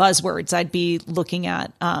buzzwords I'd be looking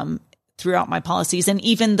at throughout my policies. And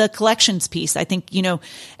even the collections piece, I think,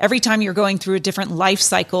 every time you're going through a different life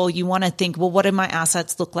cycle, you want to think, well, what do my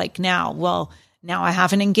assets look like now? Well, now I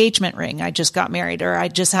have an engagement ring. I just got married, or I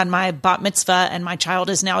just had my bat mitzvah and my child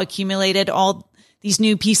has now accumulated all these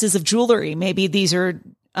new pieces of jewelry. Maybe these are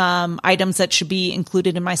items that should be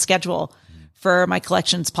included in my schedule for my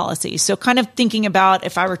collections policy. So kind of thinking about,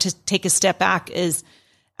 if I were to take a step back, is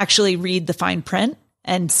actually read the fine print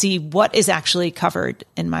and see what is actually covered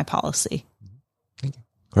in my policy. Thank you.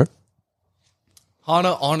 Kurt?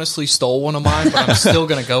 Hannah honestly stole one of mine, but I'm still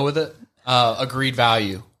going to go with it. Agreed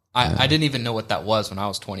value. I didn't even know what that was when I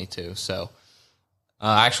was 22. So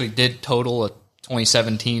I actually did total a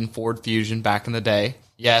 2017 Ford Fusion back in the day.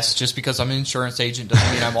 Yes, just because I'm an insurance agent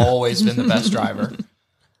doesn't mean I've always been the best driver.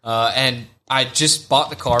 And I just bought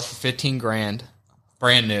the car for $15,000,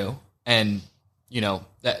 brand new. And,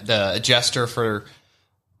 the adjuster for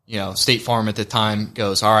State Farm at the time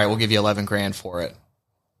goes, all right, we'll give you $11,000 for it.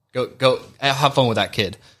 Go have fun with that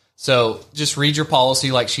kid. So just read your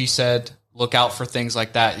policy. Like she said, look out for things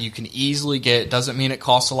like that. You can easily get, doesn't mean it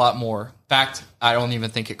costs a lot more. In fact, I don't even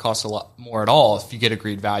think it costs a lot more at all. If you get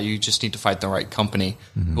agreed value, you just need to find the right company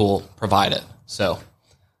who will provide it. So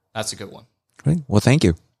that's a good one. Great. Well, thank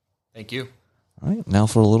you. Thank you. All right. Now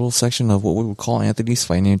for a little section of what we would call Anthony's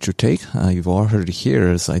financial take. You've all heard it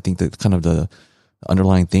here. Is I think that kind of the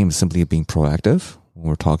underlying theme is simply being proactive. When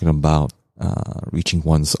we're talking about reaching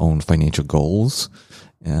one's own financial goals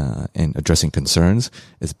and addressing concerns,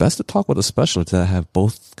 it's best to talk with a specialist that have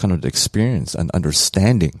both kind of the experience and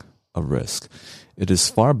understanding of risk. It is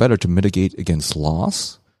far better to mitigate against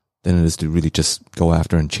loss than it is to really just go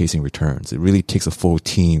after and chasing returns. It really takes a full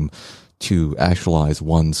team to actualize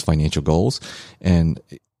one's financial goals. And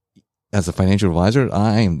as a financial advisor,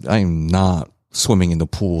 I am not swimming in the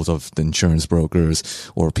pools of the insurance brokers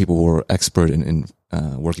or people who are expert in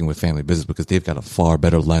working with family business, because they've got a far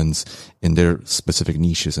better lens in their specific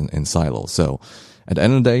niches and silos. So at the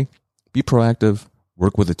end of the day, be proactive,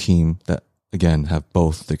 work with a team that, again, have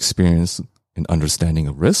both the experience and understanding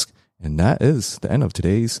of risk. And that is the end of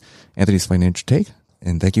today's Anthony's Financial Take.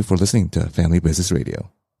 And thank you for listening to Family Business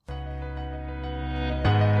Radio.